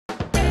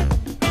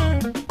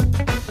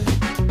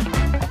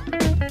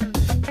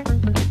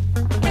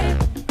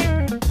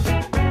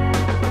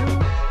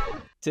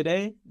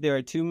Today, there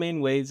are two main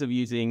ways of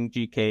using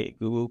GKE,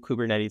 Google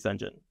Kubernetes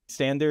Engine,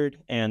 Standard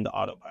and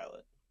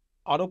Autopilot.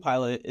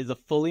 Autopilot is a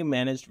fully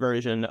managed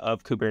version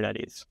of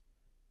Kubernetes.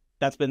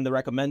 That's been the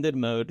recommended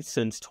mode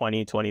since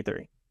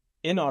 2023.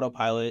 In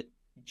Autopilot,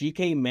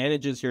 GKE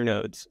manages your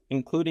nodes,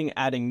 including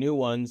adding new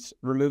ones,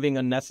 removing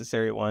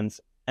unnecessary ones,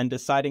 and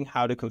deciding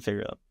how to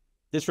configure them.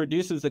 This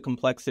reduces the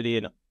complexity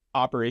and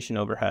operation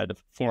overhead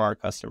for our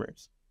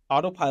customers.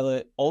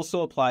 Autopilot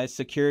also applies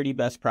security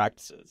best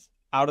practices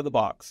out of the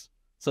box,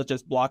 such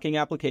as blocking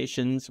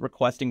applications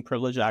requesting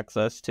privileged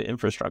access to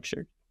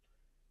infrastructure.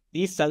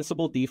 These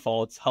sensible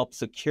defaults help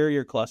secure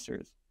your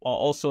clusters while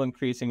also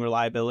increasing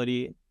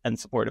reliability and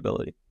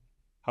supportability.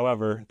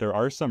 However, there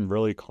are some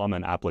really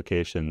common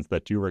applications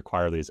that do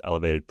require these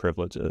elevated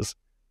privileges,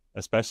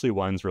 especially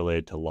ones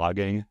related to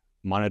logging,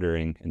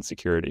 monitoring, and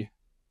security.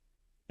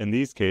 In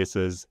these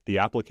cases, the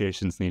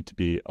applications need to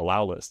be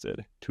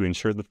allowlisted to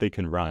ensure that they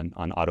can run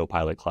on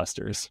Autopilot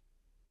clusters.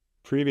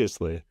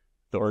 Previously,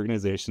 the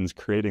organizations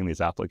creating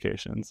these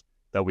applications,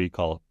 that we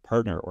call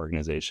partner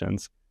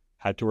organizations,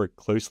 had to work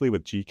closely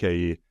with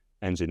GKE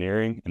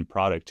engineering and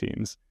product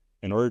teams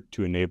in order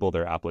to enable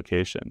their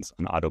applications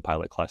on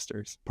Autopilot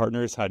clusters.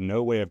 Partners had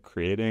no way of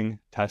creating,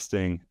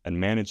 testing, and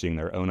managing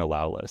their own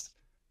allow list,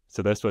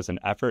 so this was an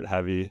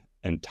effort-heavy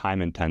and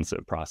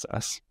time-intensive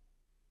process.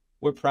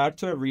 We're proud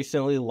to have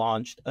recently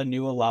launched a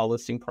new allow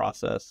listing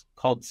process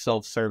called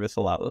self-service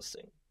allow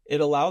listing.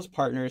 It allows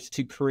partners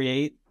to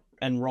create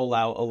and roll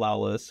out allow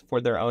lists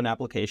for their own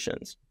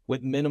applications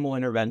with minimal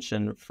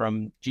intervention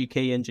from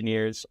GKE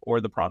engineers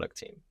or the product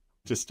team.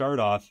 To start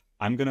off,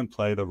 I'm going to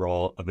play the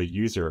role of a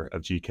user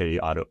of GKE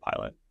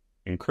Autopilot,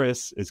 and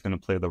Chris is going to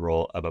play the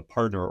role of a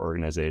partner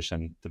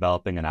organization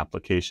developing an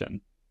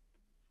application.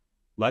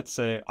 Let's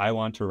say I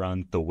want to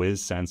run the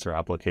Wiz sensor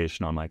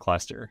application on my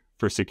cluster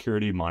for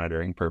security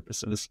monitoring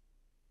purposes.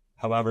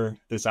 However,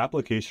 this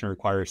application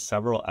requires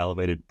several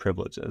elevated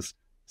privileges,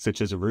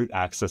 such as root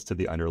access to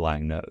the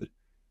underlying node.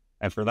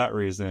 And for that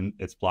reason,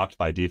 it's blocked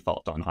by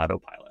default on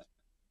Autopilot.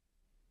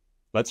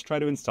 Let's try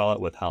to install it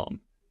with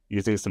Helm,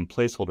 using some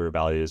placeholder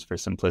values for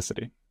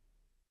simplicity.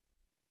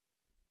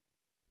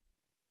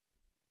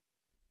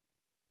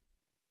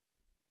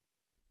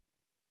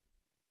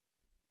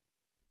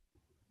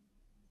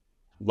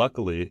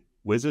 Luckily,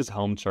 Wiz's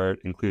Helm chart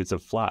includes a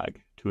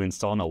flag to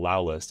install an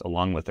allow list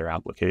along with their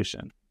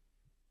application.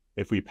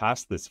 If we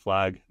pass this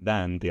flag,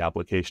 then the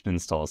application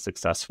installs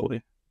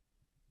successfully.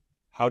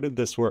 How did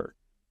this work?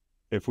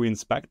 If we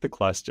inspect the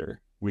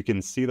cluster, we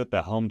can see that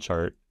the Helm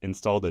chart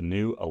installed a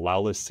new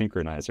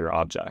AllowlistSynchronizer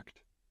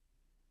object.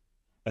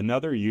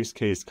 Another use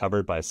case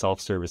covered by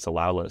self-service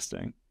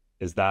allowlisting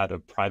is that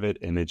of private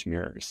image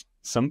mirrors.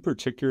 Some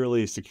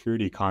particularly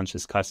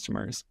security-conscious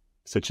customers,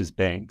 such as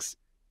banks,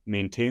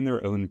 maintain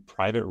their own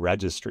private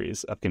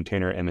registries of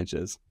container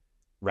images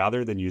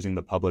rather than using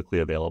the publicly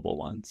available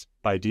ones.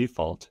 By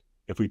default,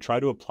 if we try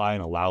to apply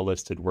an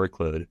allow-listed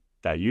workload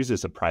that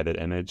uses a private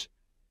image,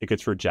 it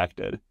gets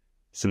rejected,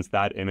 since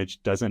that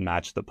image doesn't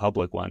match the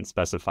public one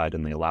specified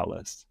in the allow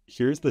list.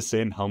 Here's the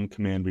same Helm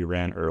command we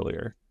ran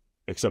earlier,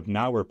 except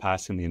now we're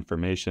passing the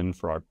information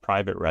for our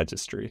private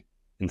registry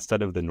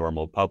instead of the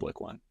normal public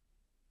one.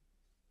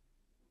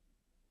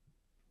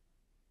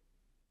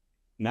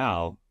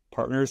 Now,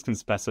 partners can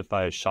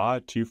specify a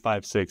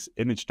SHA-256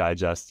 image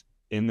digest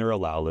in their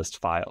allow list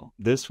file.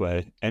 This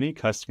way, any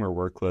customer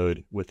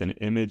workload with an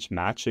image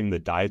matching the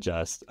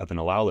digest of an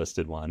allow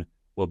listed one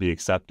will be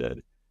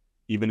accepted,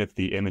 even if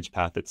the image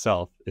path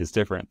itself is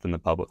different than the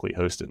publicly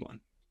hosted one.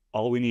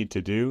 All we need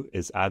to do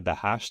is add the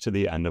hash to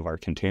the end of our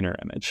container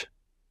image.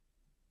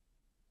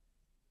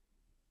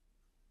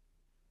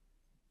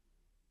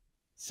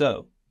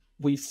 So,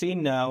 we've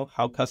seen now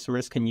how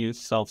customers can use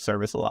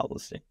self-service allow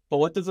listing. But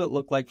what does it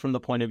look like from the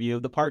point of view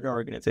of the partner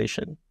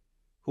organization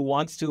who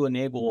wants to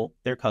enable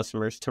their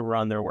customers to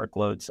run their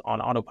workloads on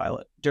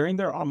Autopilot? During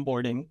their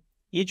onboarding,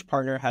 each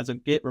partner has a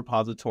Git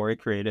repository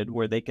created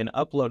where they can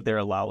upload their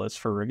allow list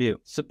for review.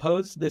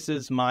 Suppose this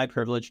is my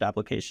privileged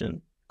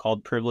application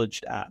called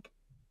privileged app.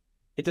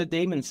 It's a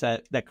daemon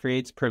set that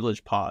creates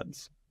privileged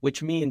pods,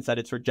 which means that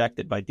it's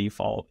rejected by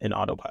default in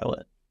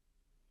Autopilot.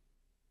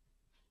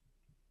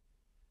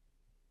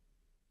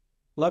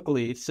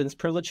 Luckily, since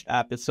privileged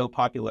app is so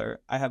popular,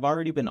 I have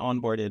already been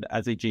onboarded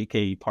as a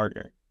GKE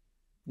partner.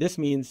 This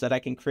means that I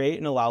can create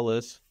an allow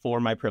list for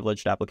my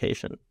privileged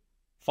application.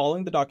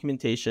 Following the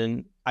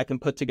documentation, I can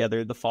put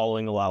together the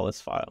following allow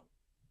list file.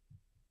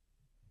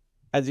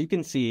 As you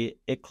can see,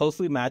 it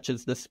closely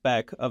matches the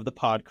spec of the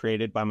pod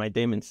created by my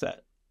daemon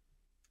set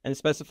and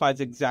specifies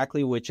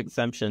exactly which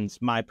exemptions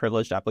my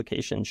privileged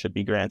application should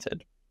be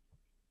granted.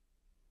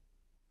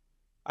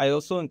 I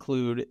also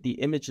include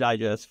the image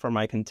digest for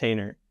my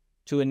container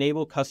to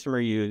enable customer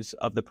use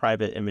of the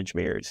private image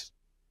mirrors.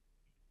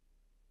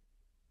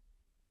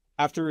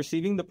 After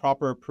receiving the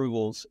proper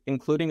approvals,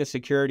 including a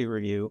security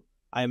review,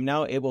 I am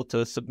now able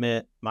to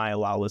submit my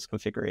allow list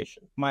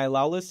configuration. My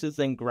allow list is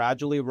then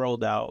gradually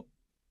rolled out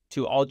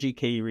to all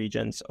GKE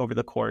regions over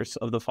the course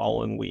of the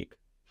following week.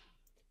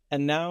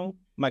 And now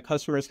my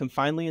customers can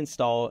finally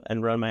install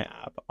and run my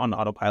app on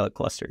Autopilot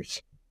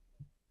clusters.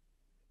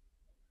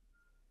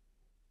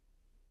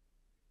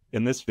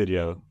 In this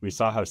video, we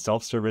saw how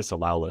self-service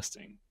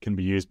allowlisting can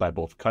be used by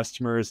both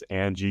customers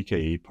and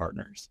GKE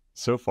partners.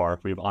 So far,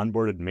 we've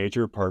onboarded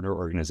major partner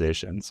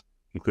organizations,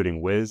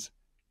 including Wiz,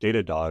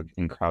 Datadog,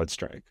 and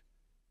CrowdStrike,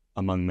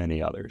 among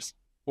many others.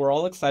 We're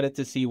all excited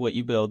to see what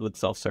you build with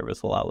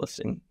self-service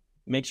allowlisting.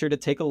 Make sure to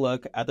take a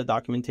look at the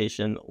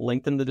documentation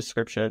linked in the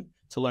description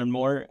to learn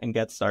more and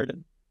get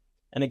started.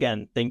 And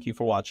again, thank you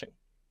for watching.